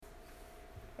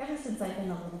ever since I've been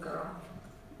a little girl,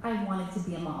 I wanted to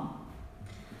be a mom.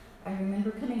 I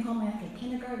remember coming home after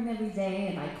kindergarten every day,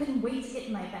 and I couldn't wait to get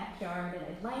in my backyard, and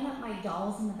I'd line up my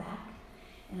dolls in the back,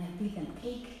 and I'd feed them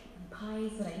cake and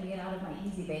pies that I made out of my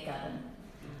Easy Bake Oven.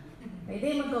 They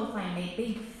then would go find a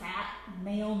big, fat,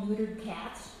 male-neutered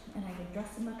cat, and I would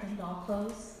dress him up in doll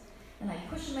clothes, and I'd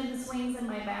push him into swings in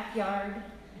my backyard,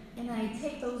 and I'd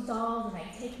take those dolls, and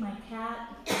I'd take my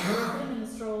cat, put him in the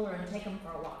stroller, and take him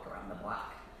for a walk around the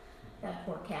block. That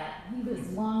poor cat. He was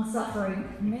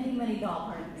long-suffering, many, many doll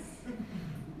parties.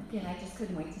 Again, I just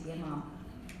couldn't wait to be a mom.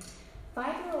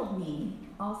 5-year-old me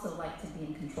also liked to be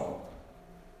in control.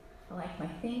 I liked my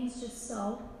things just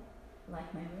so. I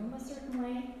liked my room a certain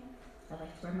way. I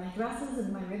liked to wear my dresses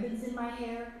and my ribbons in my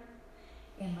hair.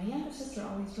 And my younger sister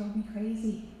always drove me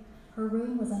crazy. Her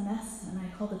room was a mess, and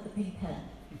I called it the pig pen.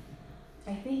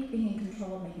 I think being in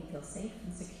control made me feel safe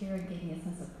and secure and gave me a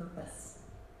sense of purpose.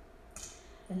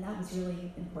 And that was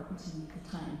really important to me at the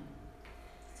time.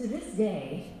 To this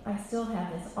day, I still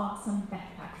have this awesome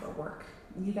backpack for work.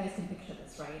 You guys can picture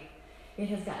this, right? It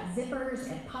has got zippers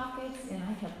and pockets, and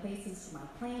I have places for my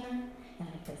planner, and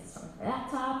I have places for my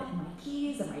laptop, and my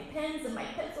keys, and my pens, and my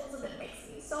pencils, and it makes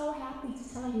me so happy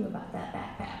to tell you about that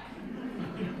backpack.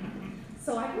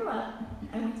 So I grew up,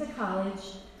 I went to college,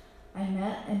 I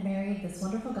met and married this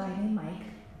wonderful guy named Mike,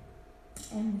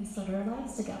 and we started our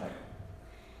lives together.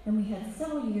 And we had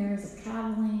several years of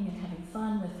traveling and having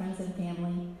fun with friends and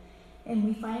family, and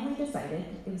we finally decided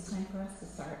it was time for us to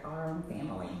start our own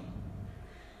family.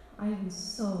 I was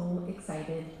so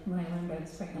excited when I learned I was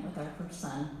pregnant with our first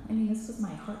son. I mean, this was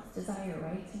my heart's desire,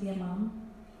 right, to be a mom?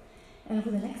 And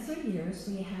over the next 3 years,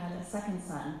 we had a second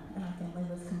son, and our family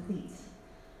was complete.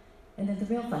 And then the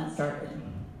real fun started,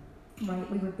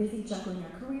 right? We were busy juggling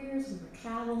our careers, we were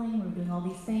traveling, we were doing all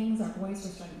these things. Our boys were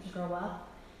starting to grow up.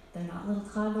 They're not little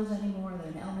toddlers anymore,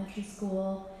 they're in elementary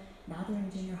school, now they're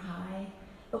in junior high.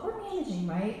 But we're managing,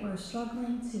 right? We're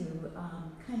struggling to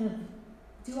kind of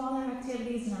do all our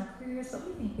activities and our careers, but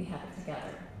we think we have it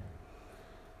together.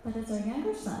 But as our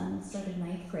younger son started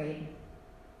 9th grade,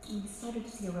 we started to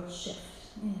see a real shift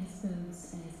in his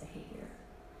moods and his behavior.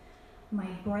 My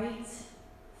bright,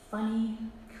 funny,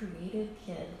 creative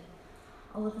kid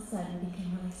all of a sudden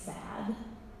became really sad,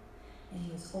 and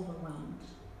he was overwhelmed.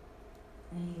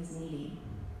 And he was needy.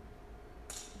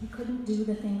 He couldn't do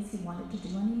the things he wanted to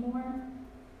do anymore.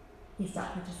 He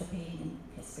stopped participating in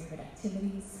his favorite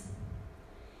activities.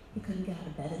 He couldn't get out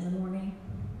of bed in the morning.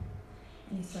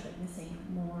 And he started missing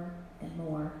more and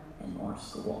more and more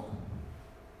school.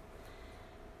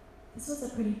 This was a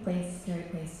pretty scary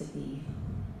place to be.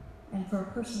 And for a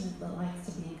person that likes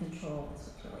to be in control, this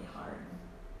was really hard.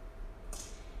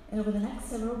 And over the next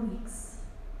several weeks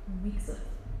of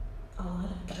a lot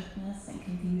of darkness and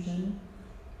confusion,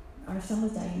 our son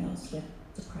was diagnosed with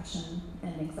depression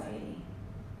and anxiety.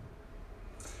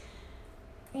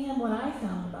 And what I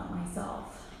found about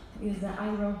myself is that I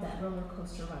rode that roller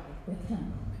coaster ride with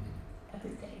him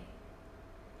every day.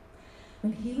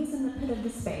 When he was in the pit of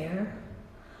despair,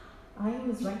 I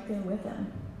was right there with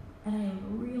him, and I had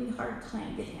a really hard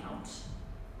time getting out.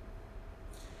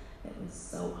 It was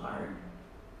so hard,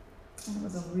 and it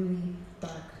was a really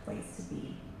dark place to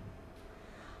be.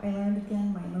 I learned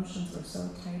again my emotions were so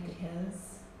tied to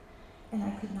his, and I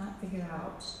could not figure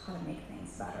out how to make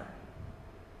things better.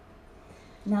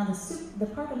 Now the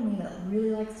part of me that really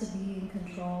likes to be in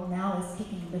control now is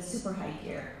taking the super high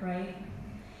gear, right?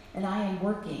 And I am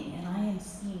working, and I am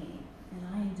scheming, and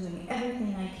I am doing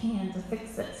everything I can to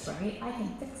fix this, right? I can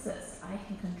fix this, I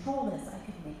can control this, I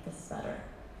can make this better.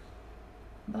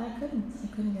 But I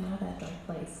couldn't get out of that dark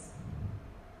place.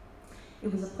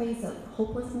 It was a place of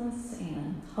hopelessness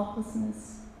and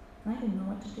helplessness, and I didn't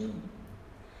know what to do.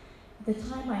 At the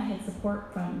time, I had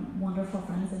support from wonderful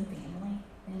friends and family.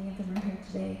 Many of them are here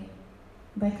today,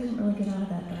 but I couldn't really get out of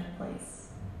that dark place.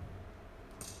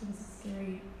 It was a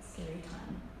scary, scary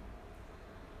time.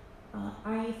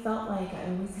 I felt like I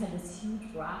always had this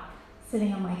huge rock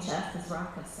sitting on my chest, this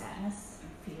rock of sadness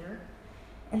and fear,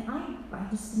 and I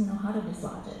just didn't know how to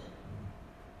dislodge it.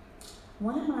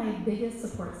 One of my biggest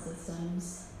support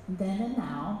systems, then and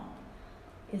now,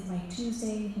 is my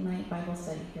Tuesday night Bible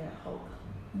study here at Hope.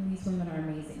 And these women are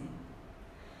amazing.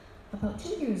 About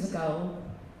 2 years ago,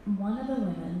 one of the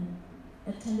women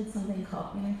attended something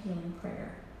called Inner Healing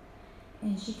Prayer.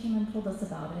 And she came and told us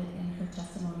about it, and her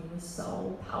testimony was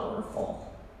so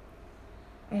powerful.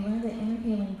 I learned that Inner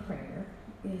Healing Prayer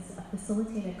is a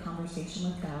facilitated conversation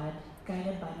with God,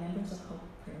 guided by members of Hope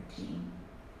Prayer Team.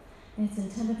 And it's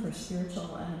intended for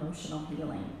spiritual and emotional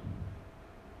healing.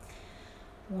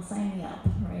 Well, sign me up,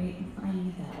 right? I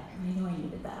need that. I know I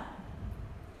needed that.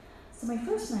 So my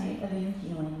first night of inner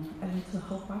healing, I went to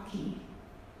Hope Rocky,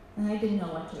 and I didn't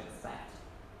know what to expect.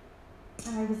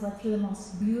 And I was led through the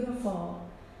most beautiful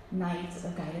night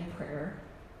of guided prayer.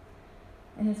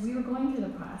 And as we were going through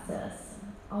the process,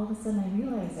 all of a sudden I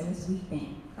realized I was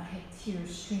weeping. I had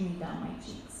tears streaming down my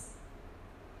cheeks.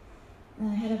 And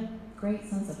I had a great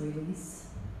sense of release.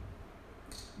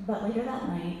 But later that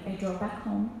night, I drove back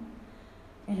home,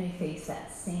 and I faced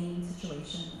that same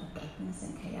situation of darkness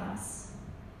and chaos.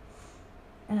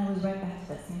 And I was right back to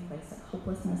that same place of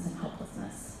hopelessness and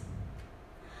helplessness.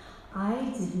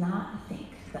 I did not think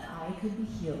that I could be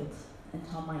healed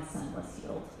until my son was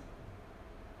healed.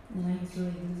 And I was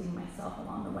really losing myself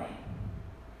along the way.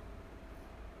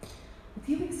 A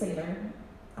few weeks later,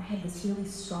 I had this really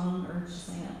strong urge to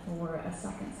sign up for a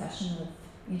second session of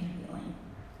inner healing.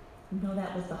 I know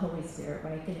that was the Holy Spirit,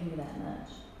 right, giving me that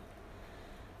nudge.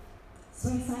 So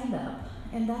I signed up,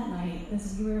 and that night,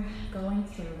 as we were going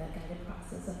through that guided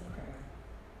process of prayer,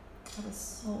 I was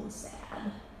so sad.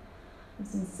 I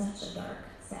was in such a dark,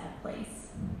 sad place.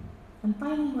 And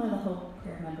finally, one of the Hope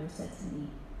Prayer members said to me,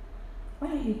 "Why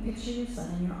don't you picture your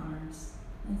son in your arms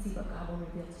and see what God will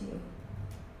reveal to you?"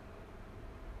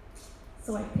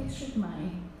 So I pictured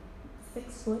my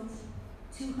 6-foot,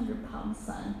 200-pound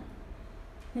son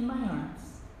in my arms.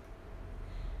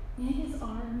 And his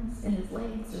arms and his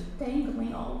legs are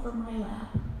dangling all over my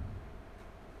lap.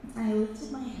 I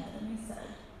lifted my head and I said,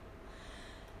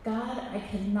 "God, I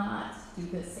cannot do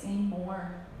this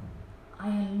anymore. I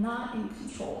am not in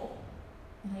control,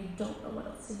 and I don't know what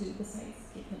else to do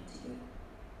besides give him to you."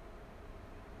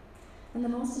 And the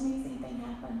most amazing thing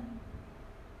happened.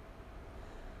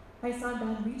 I saw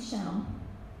God reach down,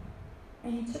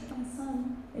 and he took my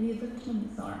son, and he lifted him in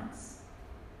his arms.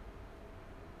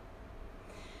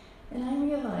 And I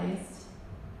realized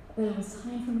that it was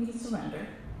time for me to surrender,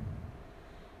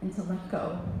 and to let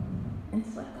go, and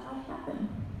to let God happen.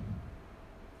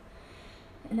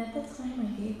 And at that time,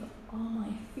 I gave all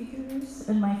my fears,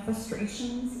 and my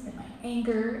frustrations, and my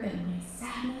anger, and my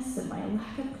sadness, and my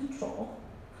lack of control.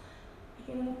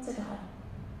 I gave it up to God.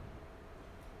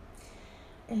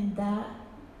 And that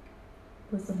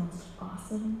was the most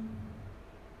awesome,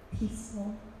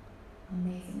 peaceful,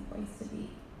 amazing place to be.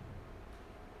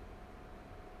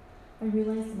 I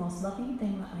realized the most loving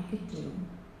thing that I could do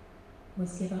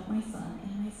was give up my son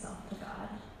and myself to God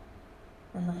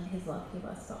and let his love heal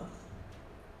us both.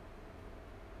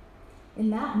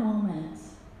 In that moment,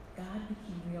 God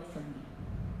became real for me.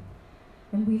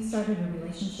 And we started a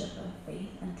relationship of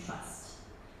faith and trust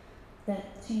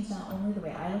that changed not only the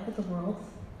way I look at the world,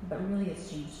 but really it's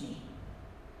changed me.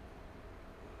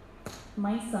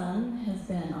 My son has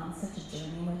been on such a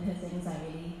journey with his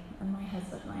anxiety, and my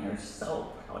husband and I are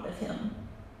so proud of him.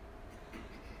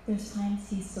 There's times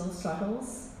he still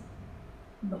struggles,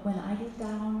 but when I get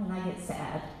down and I get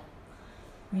sad,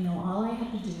 I know all I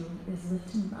have to do is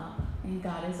lift him up, and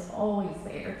God is always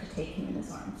there to take him in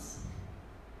his arms.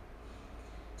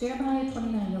 Jeremiah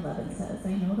 29:11 says,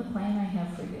 "I know the plan I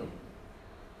have for you,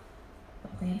 a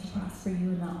plan to prosper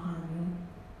you and not harm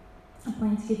you, a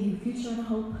plan to give you a future and a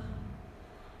hope."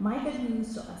 My good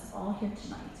news to us all here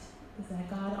tonight is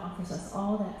that God offers us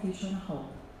all that future and a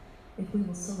hope if we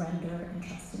will surrender and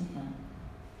trust in him.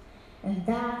 And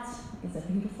that is a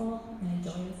beautiful and a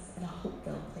joyous and a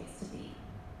hope-filled place